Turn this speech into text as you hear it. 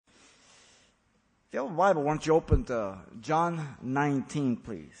If you have a Bible, why don't you open to John 19,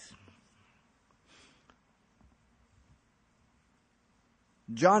 please.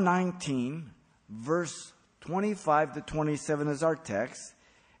 John 19, verse 25 to 27 is our text.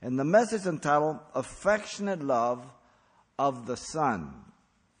 And the message entitled, Affectionate Love of the Son.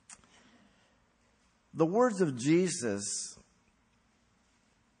 The words of Jesus,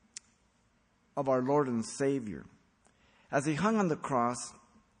 of our Lord and Savior, as he hung on the cross,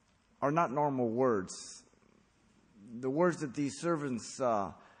 are not normal words. The words that these servants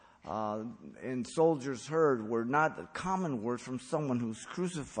and soldiers heard were not common words from someone who's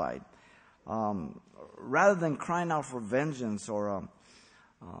crucified. Rather than crying out for vengeance or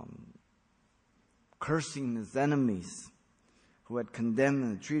cursing his enemies who had condemned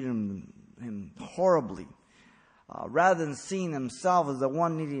and treated him horribly, rather than seeing himself as the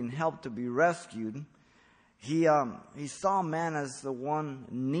one needing help to be rescued, he saw man as the one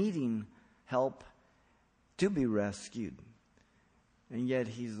needing help to be rescued. And yet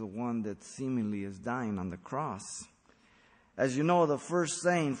he's the one that seemingly is dying on the cross. As you know, the first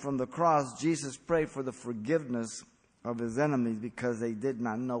saying from the cross, Jesus prayed for the forgiveness of his enemies because they did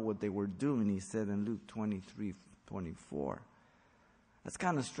not know what they were doing, he said in Luke 23:24. That's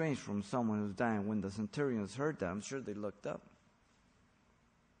kind of strange from someone who's dying. When the centurions heard that, I'm sure they looked up.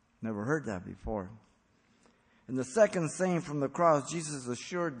 Never heard that before. In the second saying from the cross, Jesus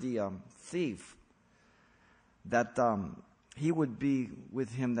assured the thief that he would be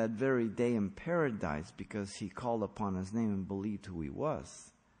with him that very day in paradise because he called upon his name and believed who he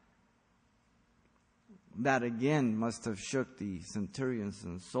was. That again must have shook the centurions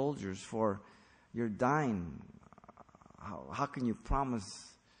and soldiers, for you're dying. How can you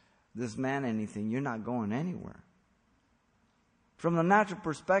promise this man anything? You're not going anywhere. From the natural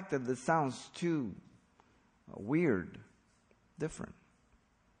perspective, this sounds too weird, different.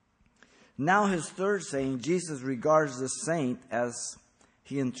 Now his third saying, Jesus regards the saint as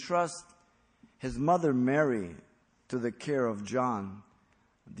he entrusts his mother Mary to the care of John,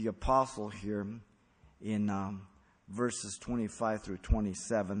 the apostle, here in verses 25 through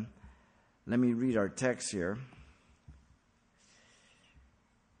 27. Let me read our text here.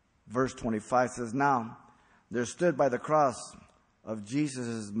 Verse 25 says, Now there stood by the cross of Jesus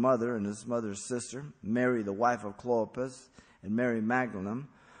his mother and his mother's sister, Mary the wife of Clopas, and Mary Magdalene.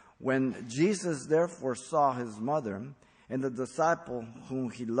 When Jesus therefore saw his mother and the disciple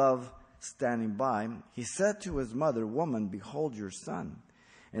whom he loved standing by, he said to his mother, Woman, behold your son.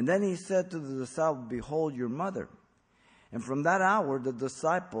 And then he said to the disciple, Behold your mother. And from that hour the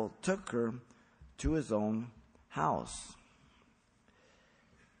disciple took her to his own house.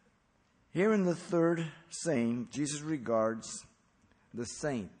 Here in the third saying, Jesus regards the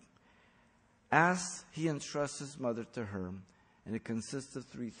saint as he entrusts his mother to her. And it consists of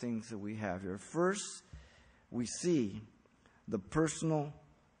three things that we have here. First, we see the personal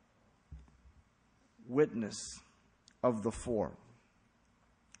witness of the four.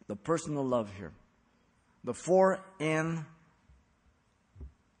 The personal love here. The four in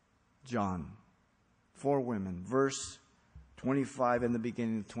John. Four women. Verse 25 and the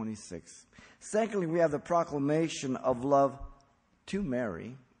beginning of 26. Secondly, we have the proclamation of love to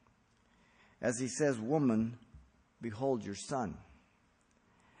Mary. As he says, Woman, behold your son.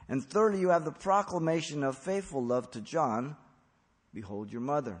 And thirdly, you have the proclamation of faithful love to John. Behold your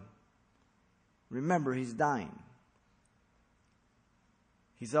mother. Remember, he's dying.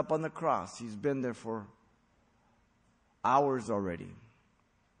 He's up on the cross. He's been there for hours already.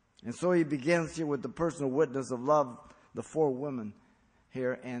 And so he begins here with the personal witness of love, the four women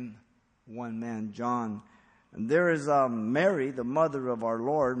here and one man, John. And there is Mary, the mother of our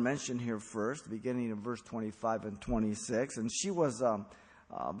Lord, mentioned here first, beginning of verse 25 and 26. And she was a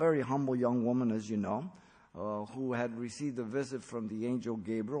very humble young woman, as you know, who had received a visit from the angel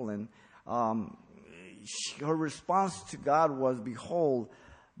Gabriel. And her response to God was, Behold,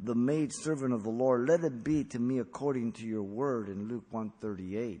 the maid servant of the Lord, let it be to me according to your word, in Luke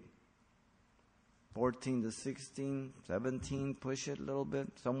 1:38. 14 to 16, 17, push it a little bit,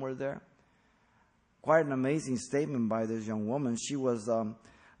 somewhere there. Quite an amazing statement by this young woman. She was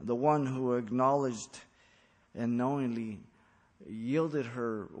the one who acknowledged and knowingly yielded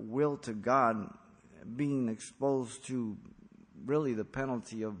her will to God, being exposed to really the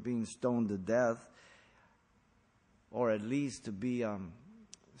penalty of being stoned to death, or at least to be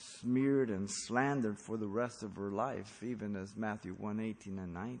smeared and slandered for the rest of her life, even as Matthew 1:18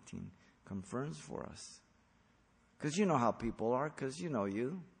 and 19 confirms for us. Because you know how people are, because you know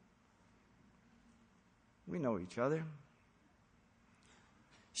you. We know each other.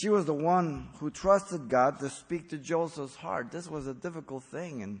 She was the one who trusted God to speak to Joseph's heart. This was a difficult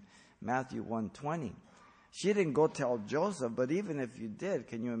thing, and Matthew 1:20. She didn't go tell Joseph, but even if you did,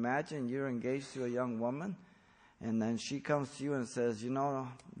 can you imagine you're engaged to a young woman, and then she comes to you and says,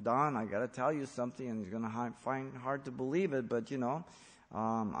 Don, I got to tell you something, and you're going to find it hard to believe it, but,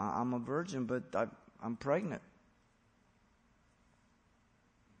 I'm a virgin, but I'm pregnant.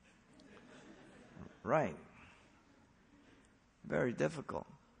 Right. Very difficult.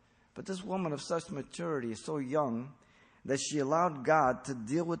 But this woman of such maturity is so young that she allowed God to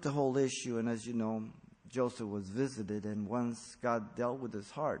deal with the whole issue. And as you know, Joseph was visited, and once God dealt with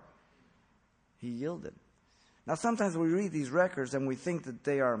his heart, he yielded. Now, sometimes we read these records and we think that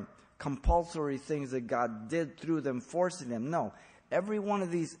they are compulsory things that God did through them, forcing them. No. Every one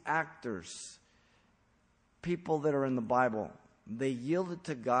of these actors, people that are in the Bible, they yielded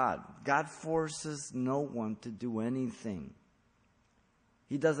to God. God forces no one to do anything.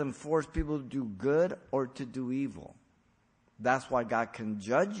 He doesn't force people to do good or to do evil. That's why God can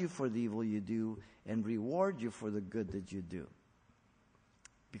judge you for the evil you do and reward you for the good that you do.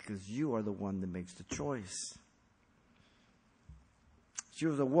 Because you are the one that makes the choice. She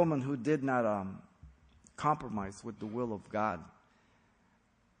was a woman who did not compromise with the will of God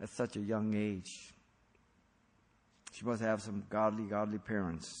at such a young age. She must have some godly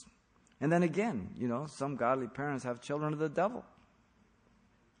parents. And then again, some godly parents have children of the devil.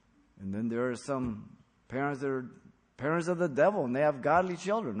 And then there are some parents that are parents of the devil, and they have godly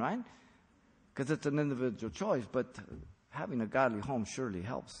children, right? Because it's an individual choice, but having a godly home surely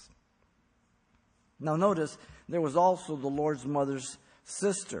helps. Now notice, there was also the Lord's mother's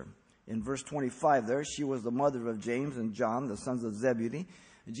sister. In verse 25 there, she was the mother of James and John, the sons of Zebedee.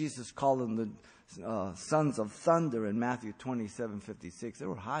 Jesus called them the sons of thunder in Matthew 27:56. They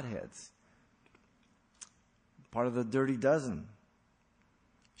were hotheads. Part of the dirty dozen.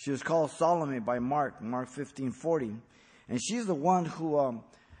 She was called Salome by Mark 15:40. And she's the one who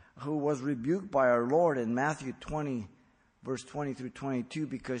was rebuked by our Lord in Matthew 20, verse 20 through 22,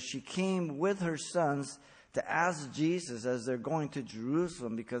 because she came with her sons to ask Jesus as they're going to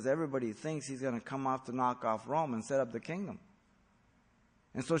Jerusalem, because everybody thinks he's going to come off to knock off Rome and set up the kingdom.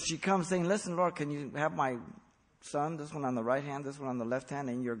 And so she comes saying, listen, Lord, can you have my son, this one on the right hand, this one on the left hand,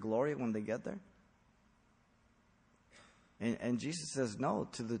 in your glory when they get there? And Jesus says no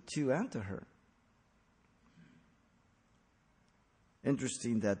to the two and to her.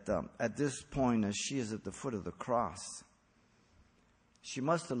 Interesting that at this point, as she is at the foot of the cross, she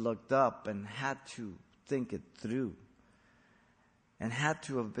must have looked up and had to think it through. And had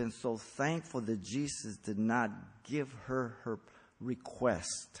to have been so thankful that Jesus did not give her her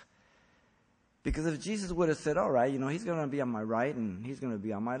request. Because if Jesus would have said, all right, he's going to be on my right and he's going to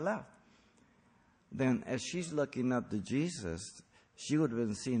be on my left, then as she's looking up to Jesus, she would have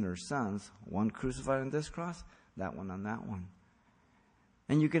been seeing her sons, one crucified on this cross, that one on that one.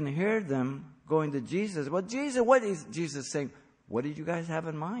 And you can hear them going to Jesus. Well, Jesus, what is Jesus saying? What did you guys have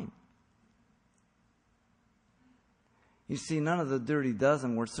in mind? You see, none of the dirty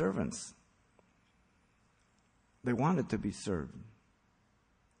dozen were servants. They wanted to be served.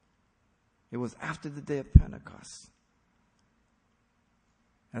 It was after the day of Pentecost,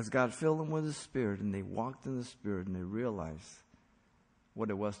 as God filled them with the Spirit, and they walked in the Spirit, and they realized what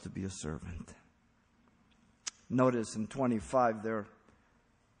it was to be a servant. Notice in 25 there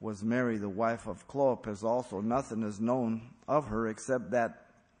was Mary, the wife of Clopas also. Nothing is known of her except that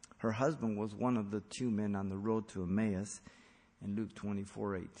her husband was one of the two men on the road to Emmaus in Luke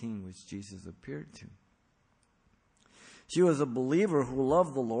 24:18, which Jesus appeared to. She was a believer who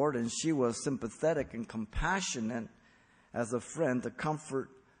loved the Lord, and she was sympathetic and compassionate as a friend to comfort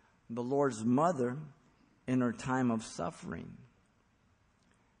the Lord's mother in her time of suffering.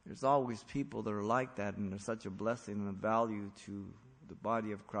 There's always people that are like that, and they're such a blessing and a value to the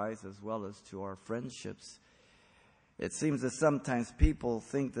body of Christ as well as to our friendships. It seems that sometimes people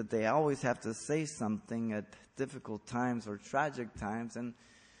think that they always have to say something at difficult times or tragic times, and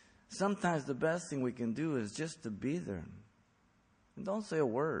sometimes the best thing we can do is just to be there. And don't say a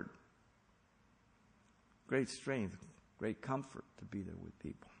word. Great strength, great comfort to be there with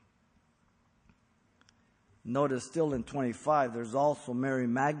people. Notice still in 25, there's also Mary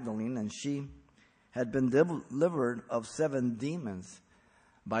Magdalene, and she had been delivered of 7 demons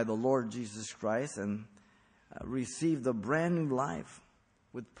by the Lord Jesus Christ and received a brand new life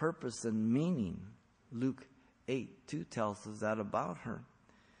with purpose and meaning. Luke 8:2 tells us that about her.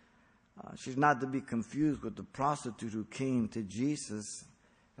 She's not to be confused with the prostitute who came to Jesus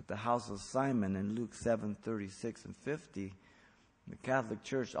at the house of Simon in Luke 7:36 and 50. The Catholic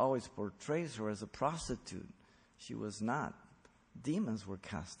Church always portrays her as a prostitute. She was not. Demons were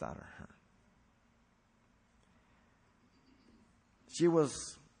cast out of her. She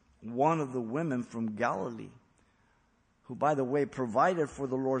was one of the women from Galilee, who, by the way, provided for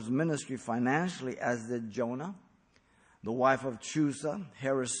the Lord's ministry financially, as did Jonah, the wife of Chusa,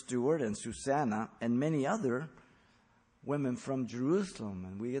 Herod's steward, and Susanna, and many other women from Jerusalem.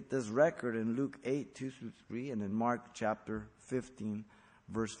 And we get this record in Luke 8, 2-3, and in Mark chapter 15,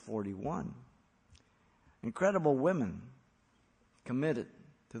 verse 41. Incredible women committed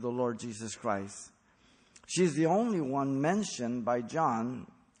to the Lord Jesus Christ. She's the only one mentioned by John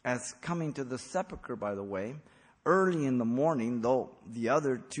as coming to the sepulchre, by the way, early in the morning, though the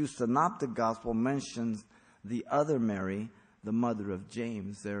other two synoptic gospel mentions the other Mary, the mother of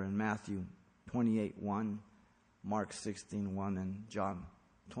James, there in Matthew 28:1, Mark 16:1, and John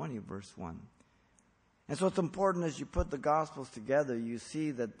 20, verse 1. And so it's important, as you put the Gospels together, you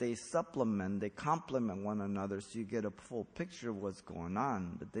see that they supplement, they complement one another, so you get a full picture of what's going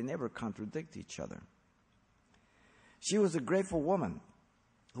on, but they never contradict each other. She was a grateful woman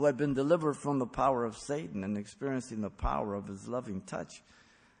who had been delivered from the power of Satan and experiencing the power of his loving touch,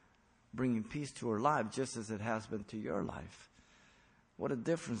 bringing peace to her life, just as it has been to your life. What a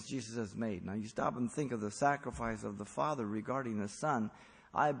difference Jesus has made. Now you stop and think of the sacrifice of the Father regarding the Son.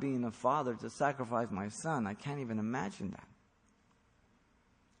 I, being a father, to sacrifice my son, I can't even imagine that.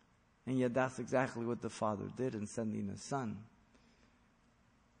 And yet that's exactly what the Father did in sending His Son.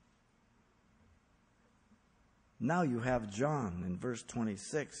 Now you have John in verse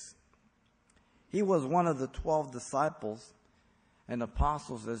 26. He was one of the 12 disciples and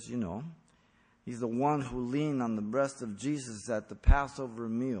apostles, as you know. He's the one who leaned on the breast of Jesus at the Passover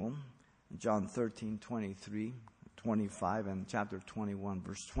meal, John 13:23. 25 and chapter 21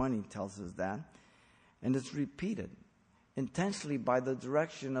 verse 20 tells us that. And it's repeated intentionally by the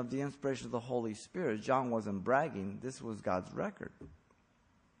direction of the inspiration of the Holy Spirit. John wasn't bragging. This was God's record.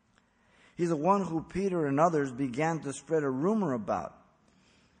 He's the one who Peter and others began to spread a rumor about,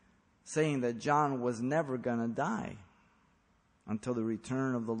 saying that John was never going to die until the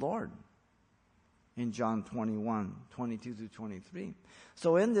return of the Lord. In John 21, 22-23.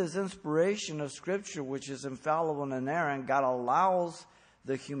 So in this inspiration of Scripture, which is infallible and inerrant, God allows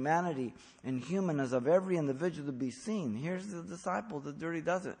the humanity and humanness of every individual to be seen. Here's the disciple, the dirty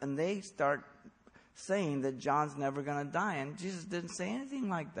dozen, and they start saying that John's never going to die. And Jesus didn't say anything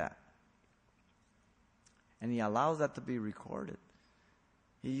like that. And He allows that to be recorded.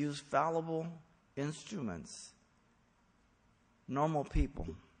 He used fallible instruments, normal people.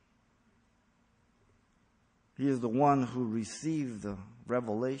 He is the one who received the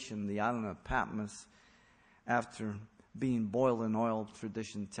revelation, the island of Patmos, after being boiled in oil,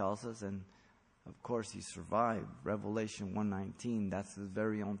 tradition tells us. And, of course, he survived. Revelation 1:19, that's his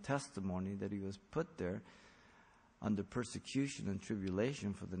very own testimony that he was put there under persecution and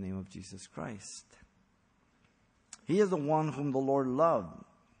tribulation for the name of Jesus Christ. He is the one whom the Lord loved.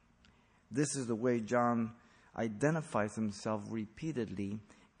 This is the way John identifies himself repeatedly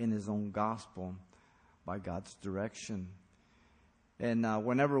in his own gospel, by God's direction. And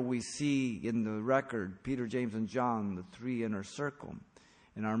whenever we see in the record Peter, James, and John, the three inner circle,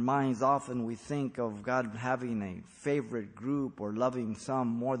 in our minds often we think of God having a favorite group or loving some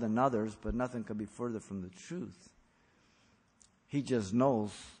more than others, but nothing could be further from the truth. He just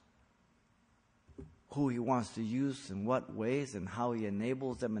knows who He wants to use in what ways and how He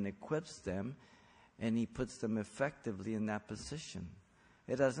enables them and equips them, and He puts them effectively in that position.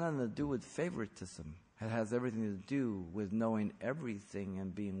 It has nothing to do with favoritism. It has everything to do with knowing everything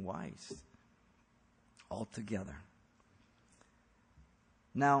and being wise altogether.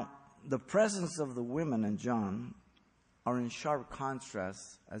 Now, the presence of the women in John are in sharp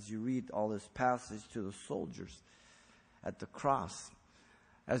contrast as you read all this passage to the soldiers at the cross.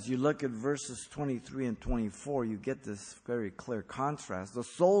 As you look at verses 23 and 24, you get this very clear contrast. The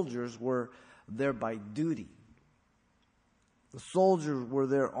soldiers were there by duty. The soldiers were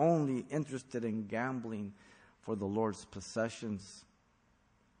there only interested in gambling for the Lord's possessions.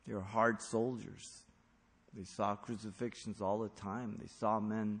 They were hard soldiers. They saw crucifixions all the time. They saw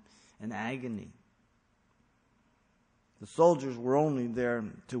men in agony. The soldiers were only there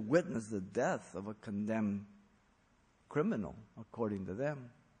to witness the death of a condemned criminal, according to them.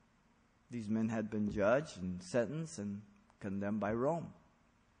 These men had been judged and sentenced and condemned by Rome.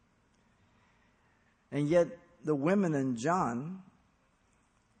 And yet, the women in John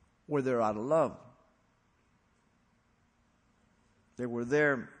were there out of love. They were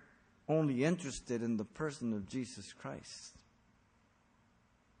there only interested in the person of Jesus Christ.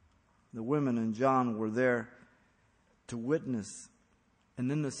 The women in John were there to witness an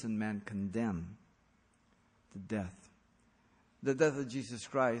innocent man condemned to death. The death of Jesus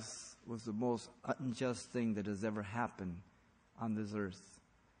Christ was the most unjust thing that has ever happened on this earth.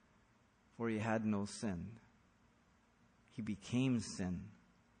 for he had no sin. He became sin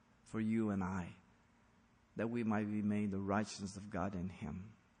for you and I, that we might be made the righteousness of God in him.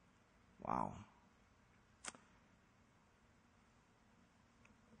 Wow.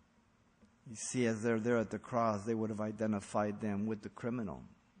 You see, as they're there at the cross, they would have identified them with the criminal.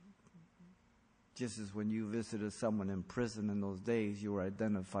 Just as when you visited someone in prison in those days, you were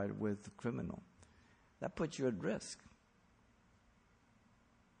identified with the criminal. That puts you at risk.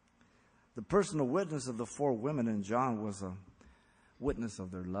 The personal witness of the four women in John was a witness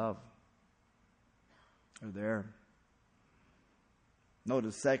of their love. They're there.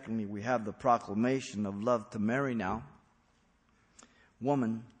 Notice, secondly, we have the proclamation of love to Mary now.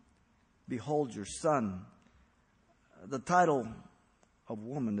 Woman, behold your son. The title of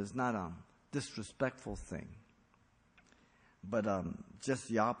woman is not a disrespectful thing, but just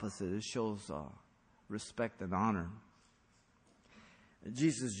the opposite. It shows respect and honor.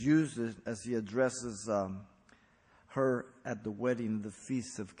 Jesus used it as he addresses her at the wedding of the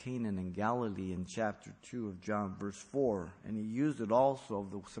Feast of Canaan in Galilee in chapter 2 of John, verse 4. And he used it also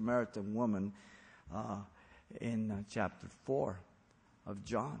of the Samaritan woman in chapter 4 of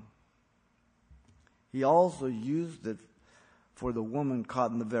John. He also used it for the woman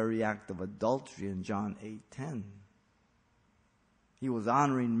caught in the very act of adultery in John 8:10. He was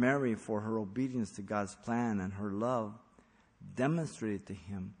honoring Mary for her obedience to God's plan and her love demonstrated to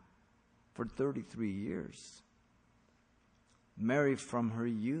him for 33 years. Mary, from her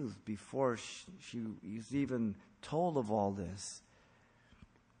youth, before she was even told of all this,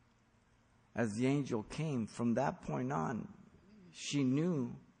 as the angel came, from that point on, she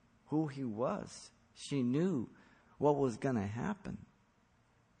knew who he was. She knew what was going to happen,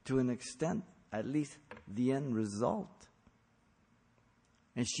 to an extent, at least the end result.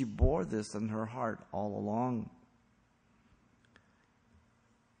 And she bore this in her heart all along.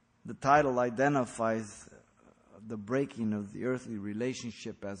 The title identifies the breaking of the earthly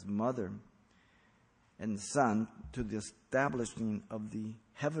relationship as mother and son to the establishing of the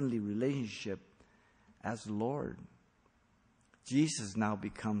heavenly relationship as Lord. Jesus now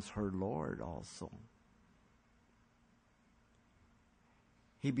becomes her Lord also.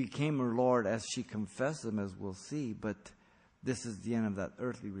 He became her Lord as she confessed him, as we'll see, but this is the end of that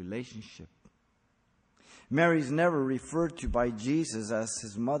earthly relationship. Mary's never referred to by Jesus as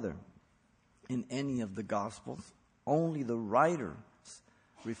his mother in any of the Gospels. Only the writers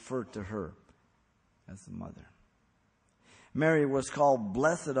refer to her as the mother. Mary was called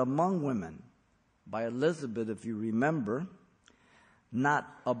blessed among women by Elizabeth, if you remember,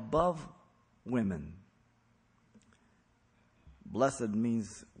 not above women. Blessed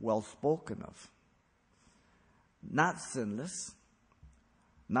means well spoken of. Not sinless,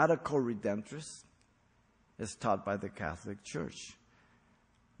 not a co-redemptress, is taught by the Catholic Church.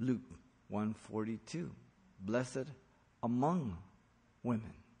 Luke 1:42, blessed among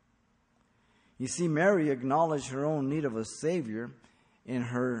women. You see, Mary acknowledged her own need of a Savior in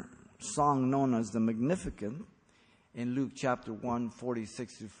her song known as the Magnificat in Luke chapter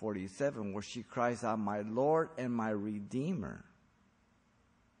 1:46-47, where she cries out, "My Lord and my Redeemer,"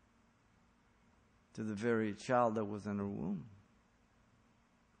 to the very child that was in her womb.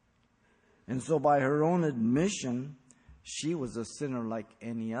 And so by her own admission, she was a sinner like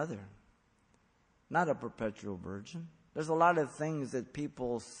any other, not a perpetual virgin. There's a lot of things that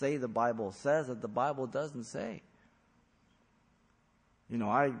people say the Bible says that the Bible doesn't say. You know,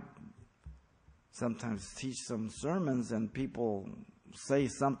 I sometimes teach some sermons and people say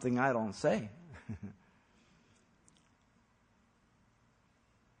something I don't say.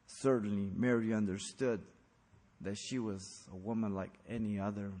 Certainly, Mary understood that she was a woman like any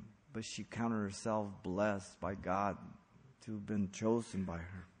other, but she counted herself blessed by God to have been chosen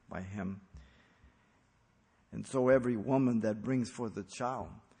by him. And so every woman that brings forth a child,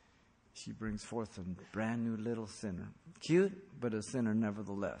 she brings forth a brand new little sinner. Cute, but a sinner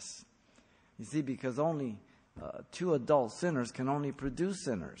nevertheless. You see, because only two adult sinners can only produce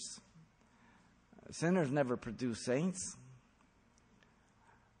sinners. Sinners never produce saints.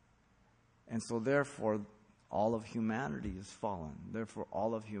 And so therefore, all of humanity is fallen. Therefore,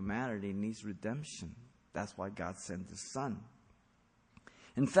 all of humanity needs redemption. That's why God sent His Son.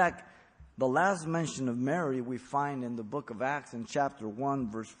 In fact, the last mention of Mary we find in the book of Acts in chapter 1,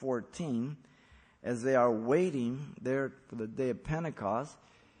 verse 14, as they are waiting there for the day of Pentecost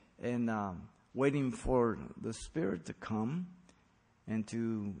and waiting for the Spirit to come and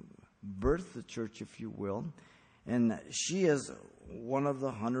to birth the church, if you will. And she is one of the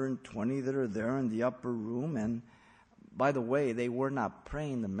 120 that are there in the upper room. And by the way, they were not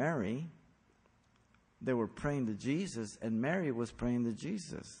praying to Mary. They were praying to Jesus, and Mary was praying to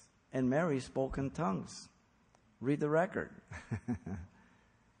Jesus. and Mary spoke in tongues. Read the record.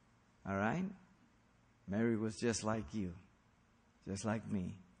 All right? Mary was just like you, just like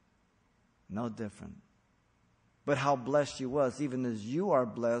me. No different. But how blessed she was, even as you are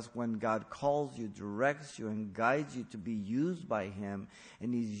blessed when God calls you, directs you, and guides you to be used by Him.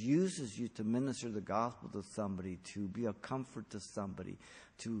 And He uses you to minister the gospel to somebody, to be a comfort to somebody,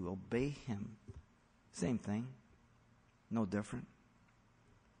 to obey Him. Same thing. No different.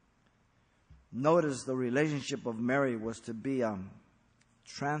 Notice the relationship of Mary was to be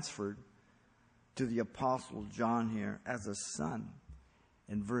transferred to the Apostle John here as a son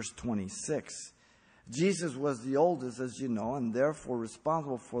in verse 26. Jesus was the oldest, as you know, and therefore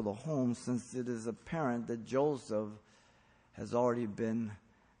responsible for the home, since it is apparent that Joseph has already been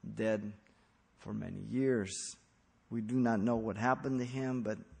dead for many years. We do not know what happened to him,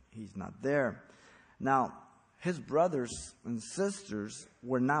 but he's not there. Now, his brothers and sisters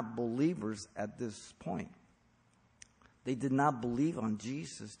were not believers at this point. They did not believe on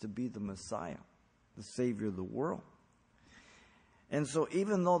Jesus to be the Messiah, the Savior of the world. And so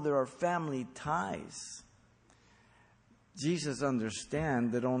even though there are family ties, Jesus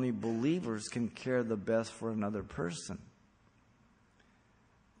understands that only believers can care the best for another person.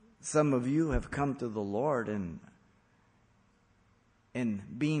 Some of you have come to the Lord, and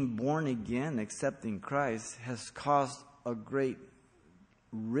being born again, accepting Christ, has caused a great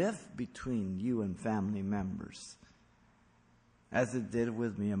rift between you and family members, as it did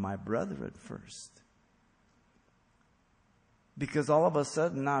with me and my brother at first. Because all of a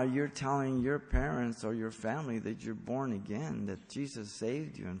sudden now you're telling your parents or your family that you're born again, that Jesus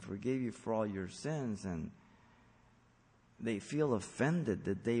saved you and forgave you for all your sins, and they feel offended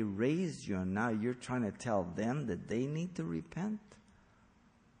that they raised you, and now you're trying to tell them that they need to repent.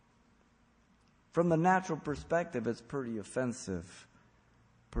 From the natural perspective, it's pretty offensive,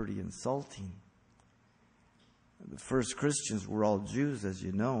 pretty insulting. The first Christians were all Jews, as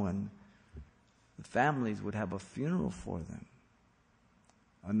you know, and the families would have a funeral for them.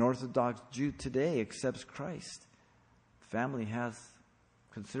 An Orthodox Jew today accepts Christ. Family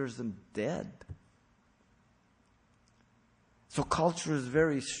considers them dead. So culture is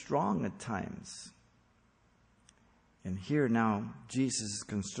very strong at times. And here now, Jesus is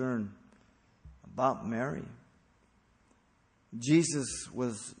concerned about Mary. Jesus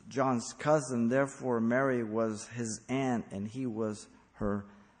was John's cousin, therefore Mary was his aunt, and he was her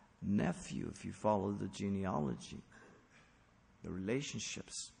nephew, if you follow the genealogy, the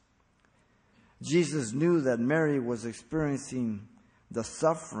relationships. Jesus knew that Mary was experiencing the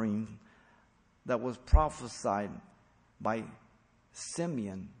suffering that was prophesied by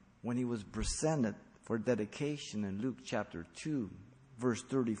Simeon when he was presented for dedication in Luke chapter 2, verse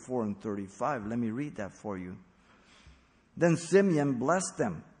 34 and 35. Let me read that for you. Then Simeon blessed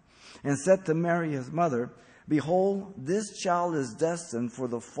them and said to Mary his mother, "Behold, this child is destined for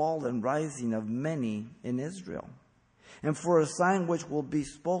the fall and rising of many in Israel, and for a sign which will be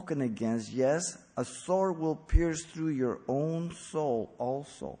spoken against. Yes, a sword will pierce through your own soul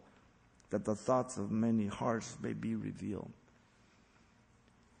also, that the thoughts of many hearts may be revealed."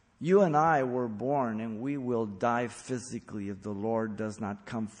 You and I were born, and we will die physically if the Lord does not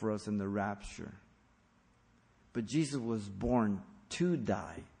come for us in the rapture. But Jesus was born to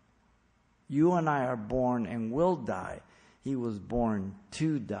die. You and I are born and will die. He was born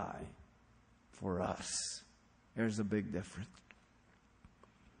to die for us. There's a big difference.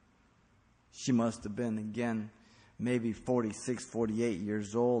 She must have been, again, maybe 46, 48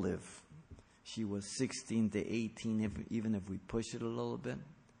 years old if she was 16 to 18, even if we push it a little bit,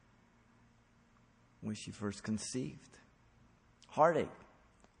 when she first conceived. Heartache.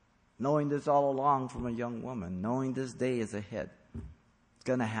 Knowing this all along from a young woman, knowing this day is ahead. It's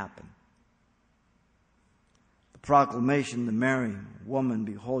going to happen. The proclamation to Mary, "Woman,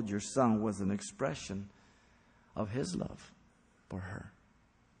 behold your son," was an expression of his love for her.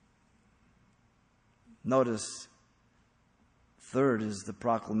 Notice, third is the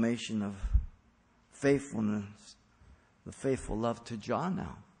proclamation of faithfulness, the faithful love to John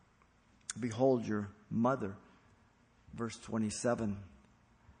now. "Behold your mother," verse 27.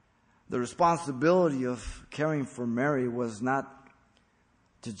 The responsibility of caring for Mary was not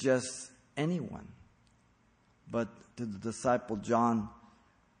to just anyone, but to the disciple John.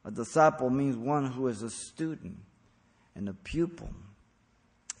 A disciple means one who is a student and a pupil,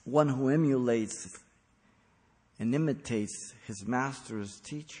 one who emulates and imitates his master as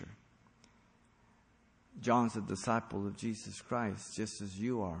teacher. John's a disciple of Jesus Christ, just as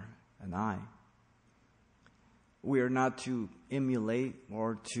you are and I. We are not to emulate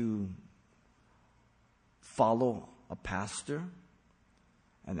or to follow a pastor.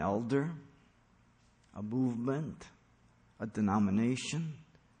 an elder, a movement, a denomination.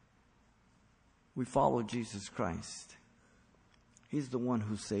 We follow Jesus Christ. He's the one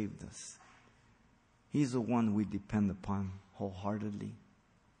who saved us. He's the one we depend upon wholeheartedly.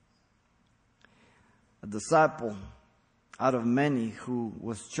 A disciple out of many who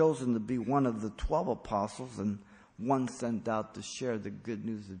was chosen to be one of the 12 apostles and one sent out to share the good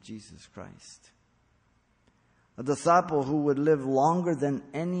news of Jesus Christ. A disciple who would live longer than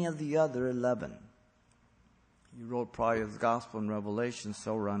any of the other 11. He wrote probably his gospel in Revelation,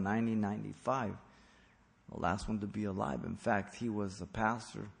 so around 90-95. The last one to be alive. In fact, he was a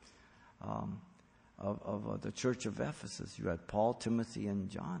pastor of the church of Ephesus. You had Paul, Timothy, and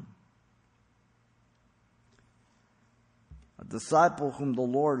John. A disciple whom the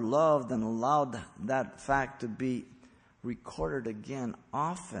Lord loved and allowed that fact to be recorded again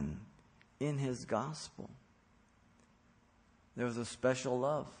often in his gospel. There was a special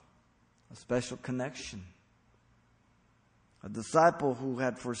love, a special connection. A disciple who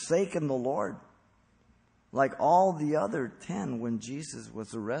had forsaken the Lord, like all the other 10 when Jesus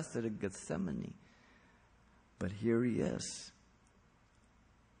was arrested at Gethsemane. But here he is.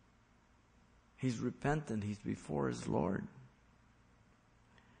 He's repentant. He's before his Lord.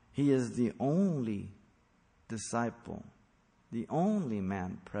 He is the only disciple, the only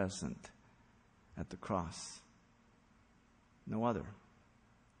man present at the cross. No other.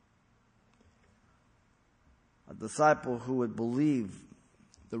 A disciple who would believe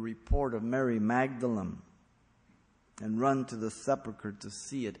the report of Mary Magdalene and run to the sepulchre to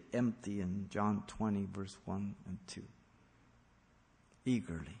see it empty in John 20, verse 1 and 2.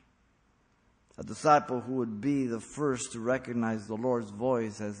 Eagerly. A disciple who would be the first to recognize the Lord's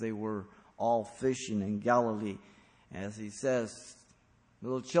voice as they were all fishing in Galilee. As he says,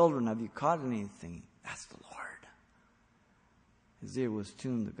 little children, have you caught anything? That's the Lord. His ear was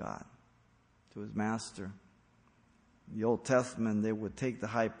tuned to God, to his master. In the Old Testament, they would take the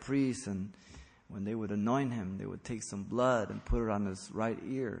high priest, and when they would anoint him, they would take some blood and put it on his right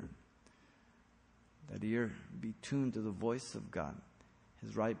ear. That ear be tuned to the voice of God.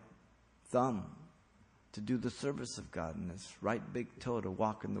 His right thumb to do the service of God, and his right big toe to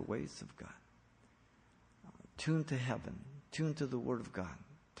walk in the ways of God. Tuned to heaven, tuned to the Word of God.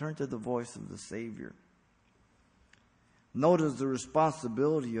 Turn to the voice of the Savior. Notice the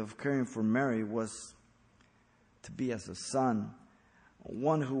responsibility of caring for Mary was to be as a son,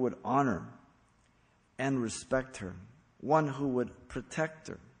 one who would honor and respect her, one who would protect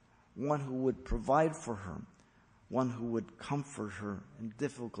her, one who would provide for her, one who would comfort her in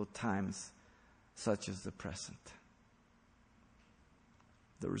difficult times such as the present.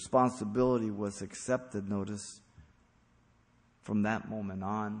 The responsibility was accepted, notice, from that moment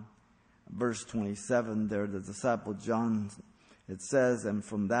on. Verse 27 there, the disciple John, it says, and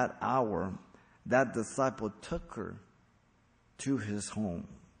from that hour, that disciple took her to his home.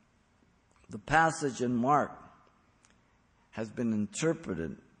 The passage in Mark has been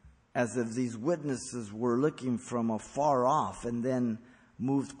interpreted as if these witnesses were looking from afar off and then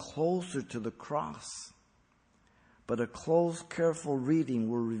moved closer to the cross. But a close, careful reading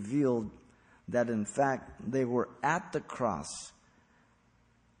will reveal that in fact they were at the cross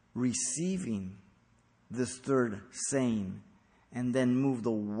receiving this third saying and then moved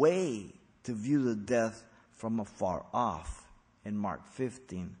away to view the death from afar off in Mark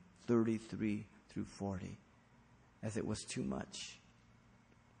 15, 33 through 40, as it was too much,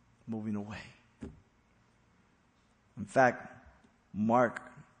 moving away. In fact, in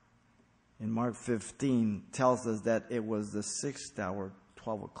Mark 15 tells us that it was the 6th hour,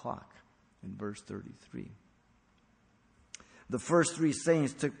 12 o'clock, in verse 33. The first 3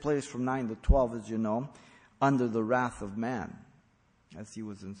 sayings took place from 9 to 12, as you know, under the wrath of man, as he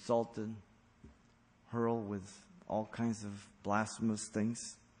was insulted, hurled with all kinds of blasphemous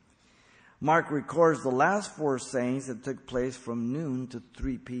things. Mark records the last 4 sayings that took place from noon to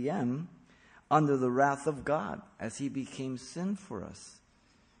 3 p.m. under the wrath of God, as he became sin for us,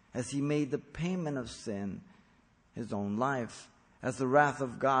 as he made the payment of sin his own life, as the wrath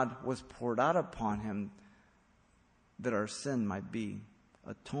of God was poured out upon him, that our sin might be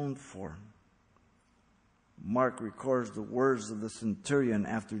atoned for. Mark records the words of the centurion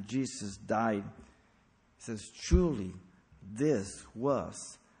after Jesus died. He says, truly, this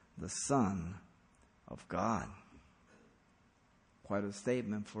was the Son of God. Quite a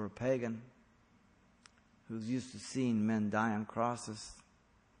statement for a pagan who's used to seeing men die on crosses.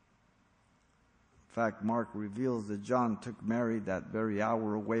 In fact, Mark reveals that John took Mary that very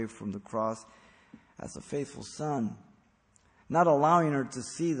hour away from the cross as a faithful son, not allowing her to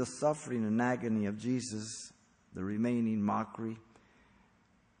see the suffering and agony of Jesus, the remaining mockery,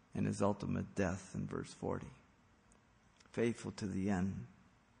 and his ultimate death in verse 40. Faithful to the end.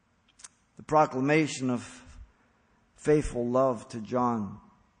 The proclamation of faithful love to John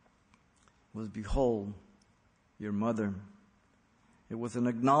was, "Behold, your mother." It was an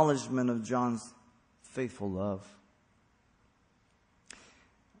acknowledgement of John's faithful love.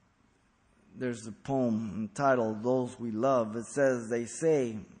 There's a poem entitled "Those We Love." It says, "They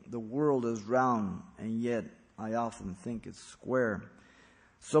say the world is round, and yet I often think it's square.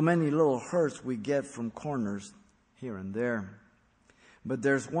 So many little hurts we get from corners here and there. But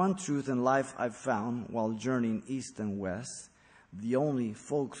there's one truth in life I've found while journeying east and west. The only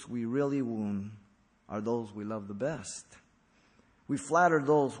folks we really wound are those we love the best. We flatter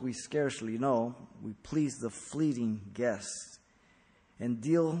those we scarcely know. We please the fleeting guest, and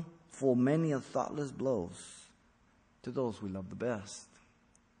deal full many a thoughtless blows to those we love the best."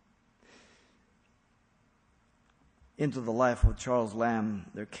 Into the life of Charles Lamb,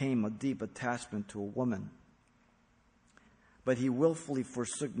 there came a deep attachment to a woman. But he willfully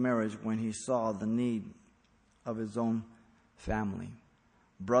forsook marriage when he saw the need of his own family.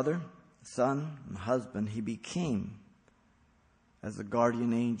 Brother, son, and husband, he became as the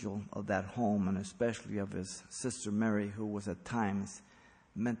guardian angel of that home, and especially of his sister Mary, who was at times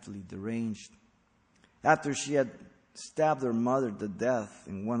mentally deranged. After she had stabbed her mother to death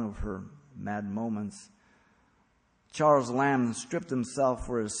in one of her mad moments, Charles Lamb stripped himself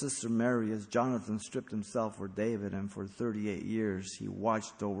for his sister Mary as Jonathan stripped himself for David, and for 38 years he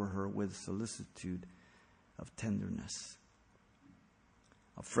watched over her with solicitude of tenderness.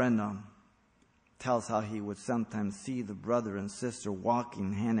 A friend tells how he would sometimes see the brother and sister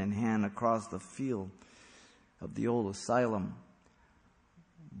walking hand in hand across the field of the old asylum,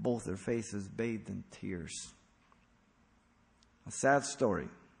 both their faces bathed in tears. A sad story,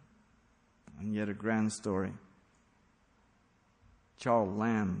 and yet a grand story. Charles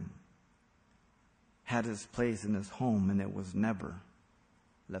Lamb had his place in his home, and it was never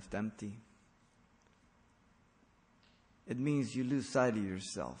left empty. It means you lose sight of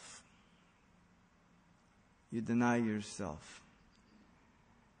yourself. You deny yourself.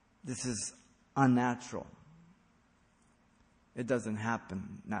 This is unnatural. It doesn't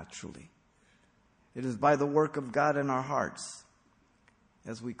happen naturally. It is by the work of God in our hearts,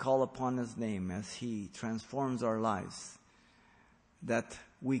 as we call upon His name, as He transforms our lives, that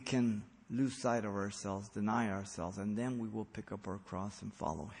we can lose sight of ourselves, deny ourselves, and then we will pick up our cross and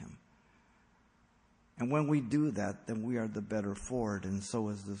follow Him. And when we do that, then we are the better for it, and so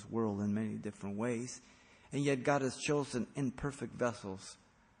is this world in many different ways. And yet God has chosen imperfect vessels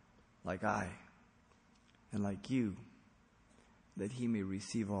like I and like you, that He may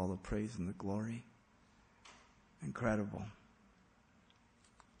receive all the praise and the glory. Incredible.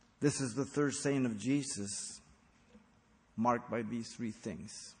 This is the third saying of Jesus, marked by these three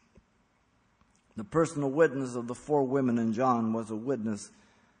things. The personal witness of the four women in John was a witness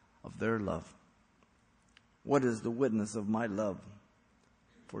of their love. What is the witness of my love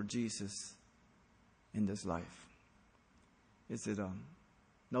for Jesus in this life? Is it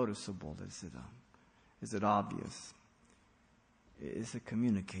noticeable? Is it obvious? Is it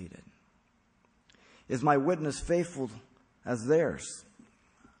communicated? Is my witness faithful as theirs?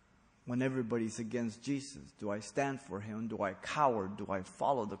 When everybody's against Jesus, do I stand for Him? Do I cower? Do I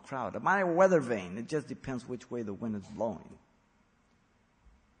follow the crowd? Am I a weather vane? It just depends which way the wind is blowing.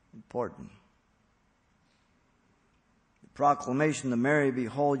 Important. The proclamation to Mary,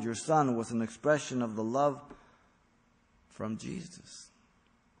 "Behold, your son," was an expression of the love from Jesus.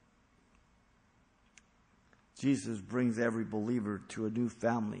 Jesus brings every believer to a new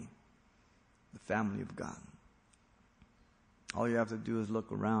family, the family of God. All you have to do is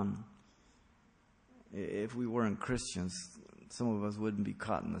look around. If we weren't Christians, some of us wouldn't be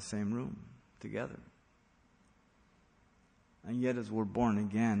caught in the same room together. And yet, as we're born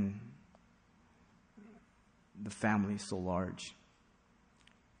again, the family is so large.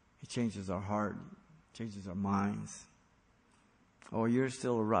 It changes our heart, changes our minds. Oh, you're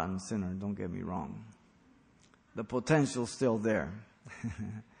still a rotten sinner, don't get me wrong. The potential's still there.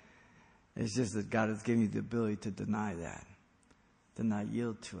 It's just that God has given you the ability to deny that, to not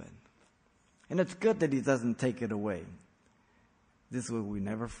yield to it. And it's good that He doesn't take it away. This way we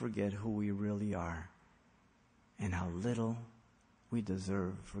never forget who we really are and how little we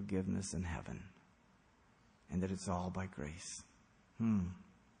deserve forgiveness in heaven. And that it's all by grace.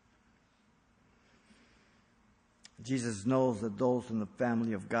 Jesus knows that those in the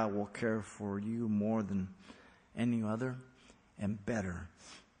family of God will care for you more than any other and better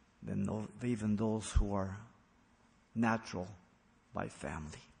than even those who are natural by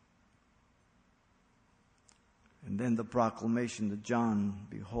family. And then the proclamation to John,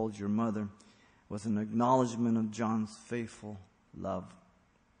 "Behold your mother," was an acknowledgement of John's faithful love.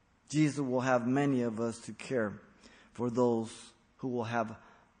 Jesus will have many of us to care for those who will have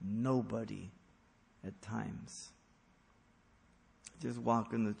nobody at times. Just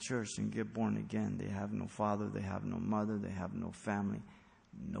walk in the church and get born again. They have no father, they have no mother, they have no family,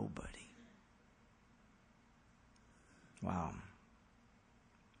 nobody. Wow.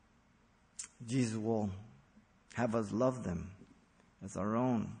 Jesus will have us love them as our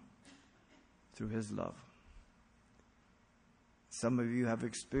own through His love. Some of you have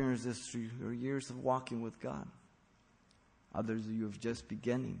experienced this through your years of walking with God. Others of you have just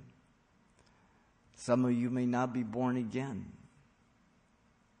beginning. Some of you may not be born again.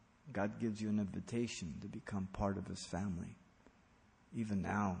 God gives you an invitation to become part of His family. Even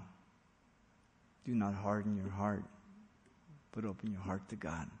now, do not harden your heart, but open your heart to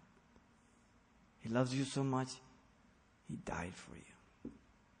God. He loves you so much, He died for you.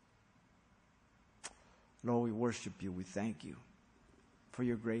 Lord, we worship You. We thank You for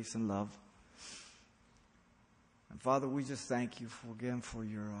Your grace and love. And Father, we just thank You for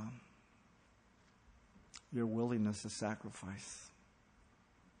Your willingness to sacrifice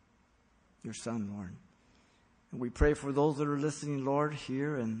Your Son, Lord. And we pray for those that are listening, Lord,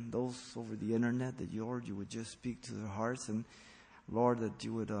 here and those over the internet, that Lord, You would just speak to their hearts, and Lord, that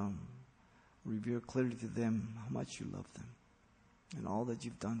You would reveal clearly to them how much You love them and all that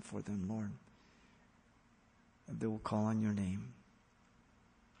You've done for them, Lord. And they will call on Your name.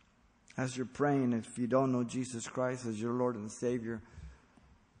 As you're praying, if you don't know Jesus Christ as your Lord and Savior,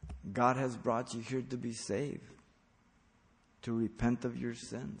 God has brought you here to be saved, to repent of your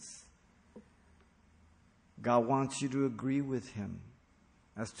sins. God wants you to agree with Him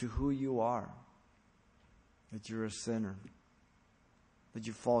as to who you are, that you're a sinner, that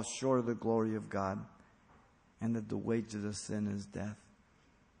you fall short of the glory of God, and that the wage of the sin is death.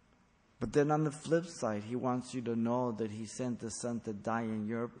 But then on the flip side, He wants you to know that He sent the Son to die in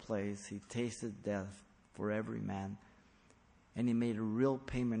your place. He tasted death for every man. And He made a real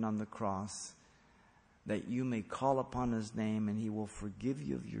payment on the cross, that you may call upon His name and He will forgive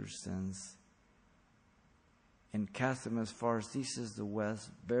you of your sins and cast them as far as east as the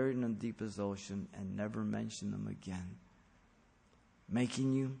west, buried in the deepest ocean, and never mention them again,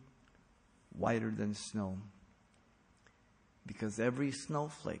 making you whiter than snow. Because every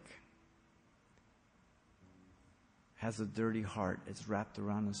snowflake has a dirty heart. It's wrapped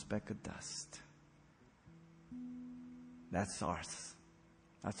around a speck of dust. That's ours.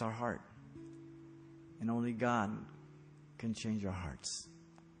 That's our heart. And only God can change our hearts.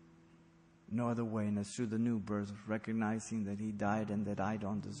 No other way, and it's through the new birth, recognizing that He died and that I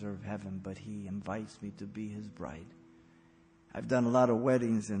don't deserve heaven, but He invites me to be His bride. I've done a lot of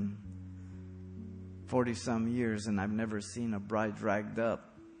weddings in 40-some years, and I've never seen a bride dragged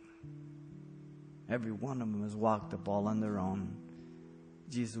up. Every one of them has walked up all on their own.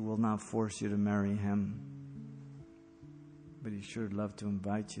 Jesus will not force you to marry Him, but He sure would love to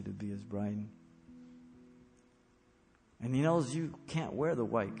invite you to be His bride. And He knows you can't wear the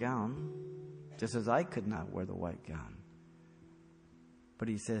white gown, just as I could not wear the white gown. But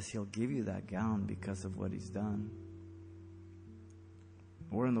He says He'll give you that gown because of what He's done.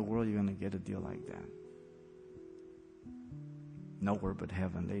 Where in the world are you going to get a deal like that? Nowhere but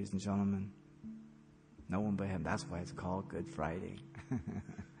heaven, ladies and gentlemen. No one but Him. That's why it's called Good Friday.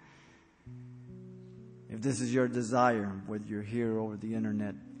 If this is your desire, whether you're here or over the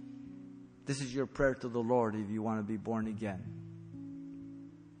internet, this is your prayer to the Lord if you want to be born again.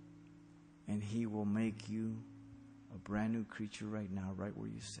 And He will make you a brand new creature right now, right where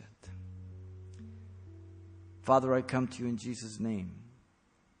you sit. Father, I come to You in Jesus' name.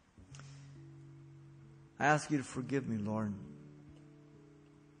 I ask You to forgive me, Lord,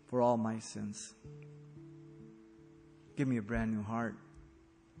 for all my sins. Give me a brand new heart.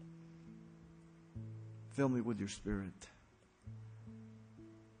 Fill me with Your Spirit.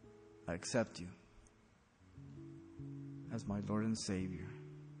 I accept You as my Lord and Savior.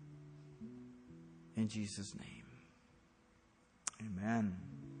 In Jesus' name. Amen.